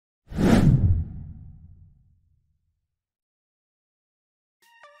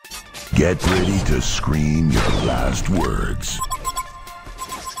Get ready to scream your last words.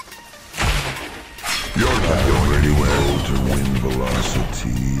 You're not going anywhere to win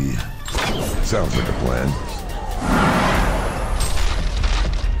velocity. Sounds like a plan.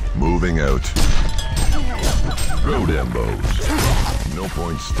 Moving out. Road embos. No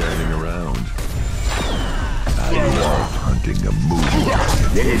point standing around. I love hunting a moving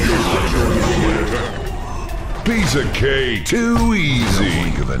target. Piece of cake. Too easy. No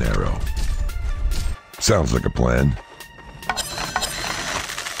blink of an arrow. Sounds like a plan.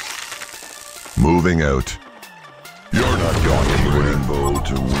 Moving out. You're not going anywhere. Rainbow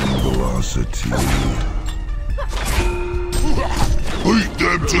to win velocity. Beat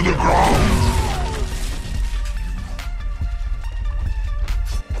them to the ground.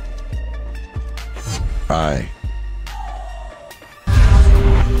 Aye.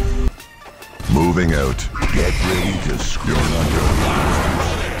 Moving out. Get ready to screw on your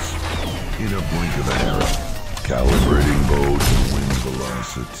last in a blink of an arrow. Calibrating bow to win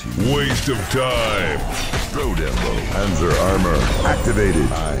velocity. Waste of time. Road embo. Panzer armor activated.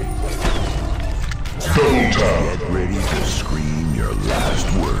 Aye. Get ready to scream your last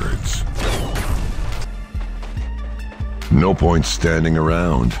words. No point standing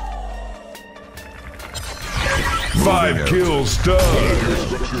around. 5 kills done.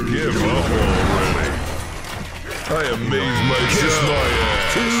 Give up already. I amaze myself. Kiss my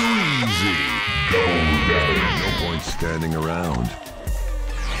ass. Too easy. No point standing around.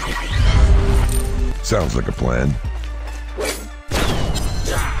 Sounds like a plan.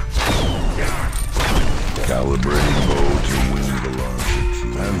 Calibrating bow to win velocity.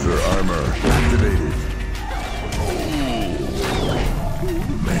 Panzer armor activated. Oh,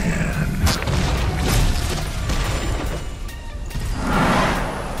 man.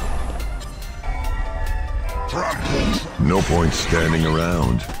 No point standing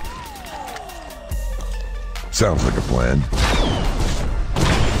around. Sounds like a plan.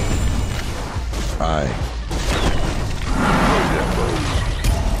 Aye.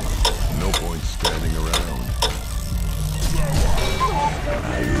 No point standing around.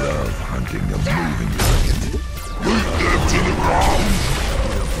 I love hunting a moving target. Beat them to the ground.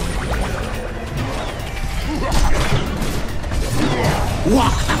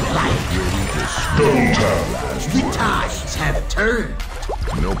 Walk the light. Don't The tides have turned.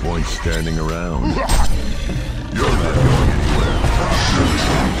 No point standing around. You're not going anywhere.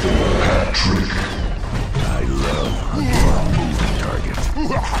 Hat-trick. I love hunting a moving target.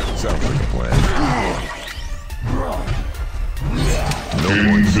 Sounds like a plan. No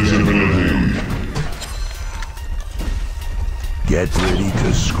point standing around. Get ready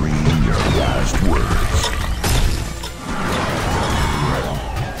to scream your last words.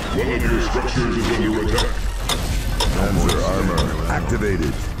 One of your structures is under attack. Panzer armor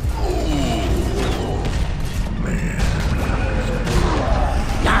activated. Oh, man.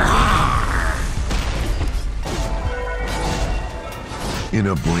 In a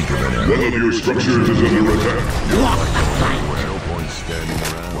blink of an arrow. One of your structures is under attack. No point standing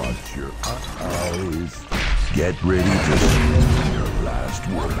around. Watch your eyes. Get ready to scream your last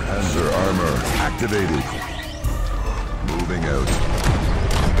word. Panzer armor activated. Moving out.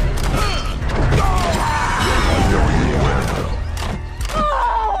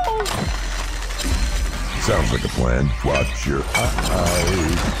 Sounds like a plan. Watch your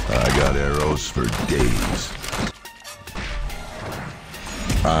eyes. I got arrows for days.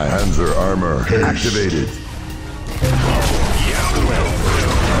 Panzer armor activated.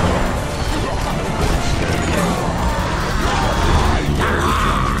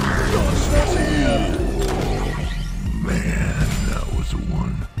 Man, that was a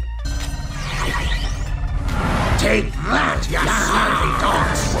one. Take that, you slimy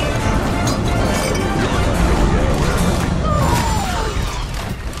dogs!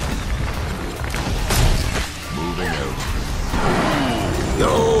 Moving out.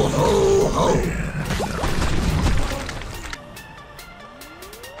 Yo ho ho!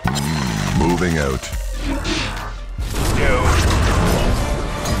 Moving out.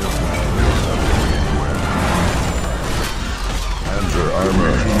 Panzer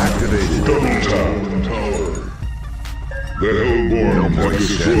armor activated. Double tower. The Hellborn have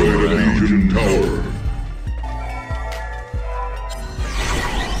destroyed a Legion tower.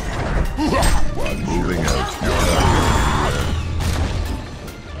 Moving out.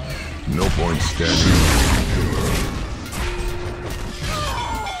 No point standing.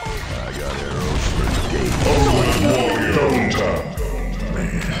 I got arrows for days.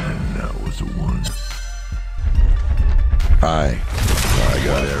 Man, that was a one. I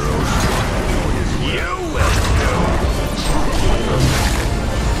got arrows. You will do.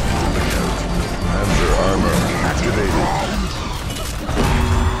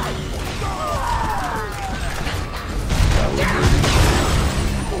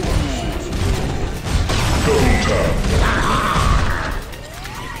 tap.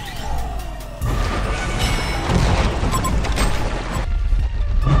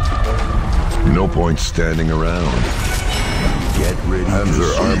 No point standing around. Get ready.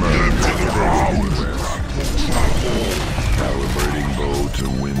 Panzer armor. Calibrating bow to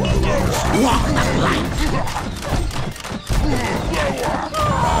win velocity. Walk the plank.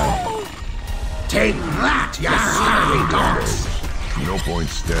 Take that, you hungry dogs. No point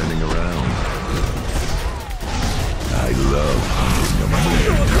standing around. I love hunting the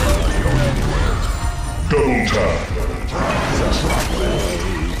moon. Double tap.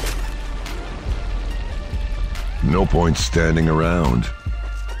 No point standing around.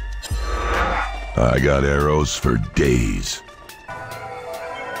 I got arrows for days.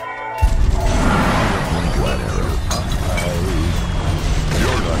 One arrow.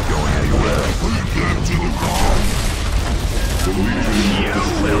 You're not going anywhere.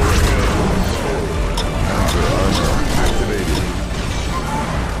 Activated.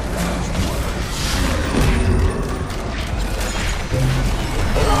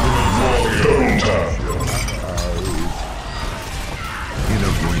 Double tap. In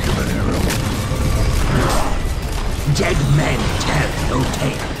a blink of an arrow. Dead men tell no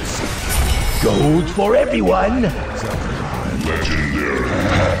tales. Gold for everyone! Legendary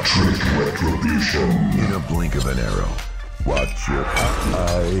hat-trick retribution. In a blink of an arrow. Watch your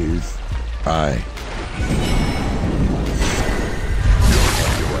eyes. Aye.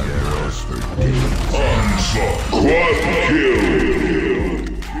 You got arrows for days. Onslaught. Quad kill.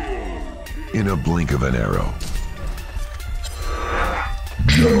 In a blink of an arrow.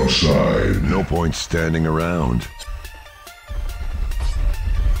 Genocide. No point standing around.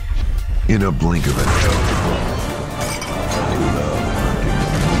 In a blink of an arrow. I love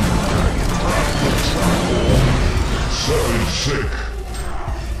Seven sick.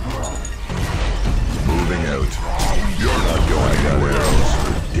 moving out. You're not going anywhere else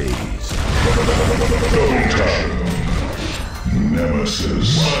for days. Double tap. Nemesis.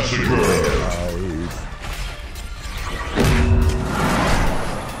 Massacre.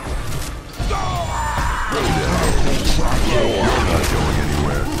 You're not going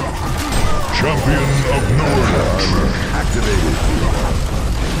anywhere. Champion of North. Activated.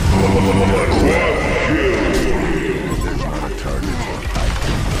 Quad kill. There's not a target.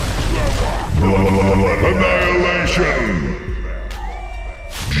 Annihilation.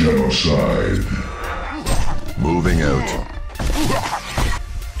 Genocide. Moving out.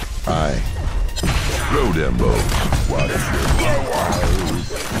 Aye. Throw them bow. Watch your eyes.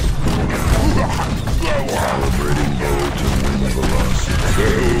 Calibrating bow to win velocity.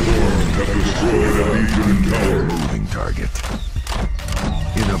 Battleborn have destroyed a Legion tower. Moving target.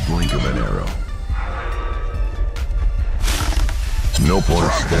 In a blink of an arrow. No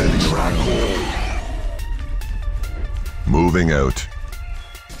point standing around. Moving out.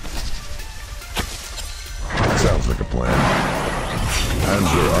 Sounds like a plan.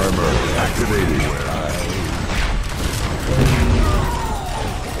 Panzer armor activated.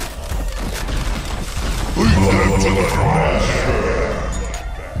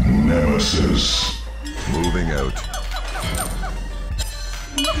 Nemesis. Moving out.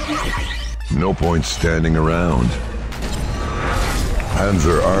 No point standing around.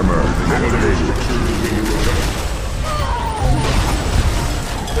 Panzer armor activated.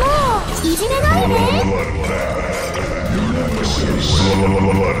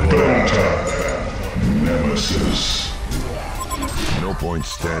 Nemesis. No point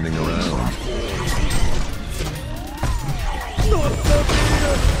standing around.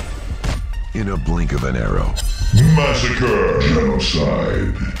 In a blink of an arrow. Massacre.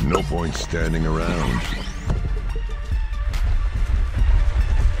 Genocide. No point standing around.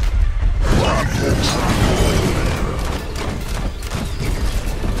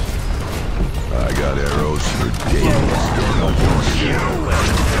 I got arrows for days. I'm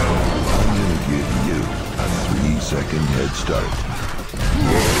gonna give you a 3-second head start.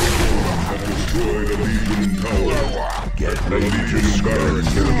 Have destroyed a Legion tower. Get A ready to Legion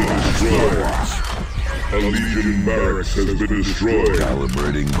barracks has been destroyed. A Legion barracks has been destroyed.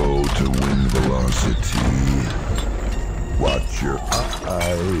 Calibrating bow to win velocity. Watch your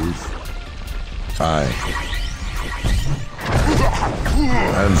eyes. Aye.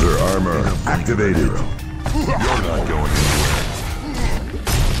 Panzer armor activated. You're not going anywhere.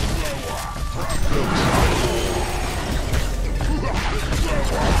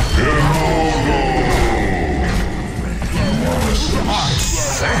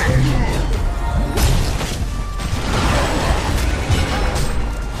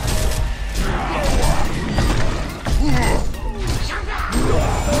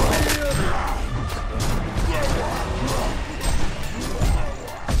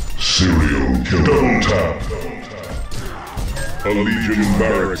 A Legion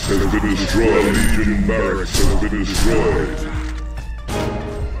barracks has been destroyed. A Legion barracks has been destroyed.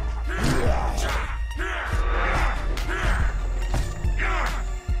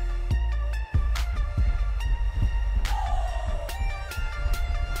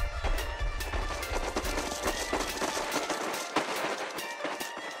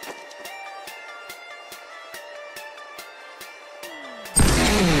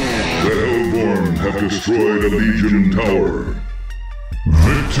 The Hellborn have destroyed a Legion tower.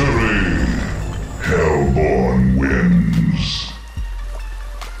 Victory, Hellborn.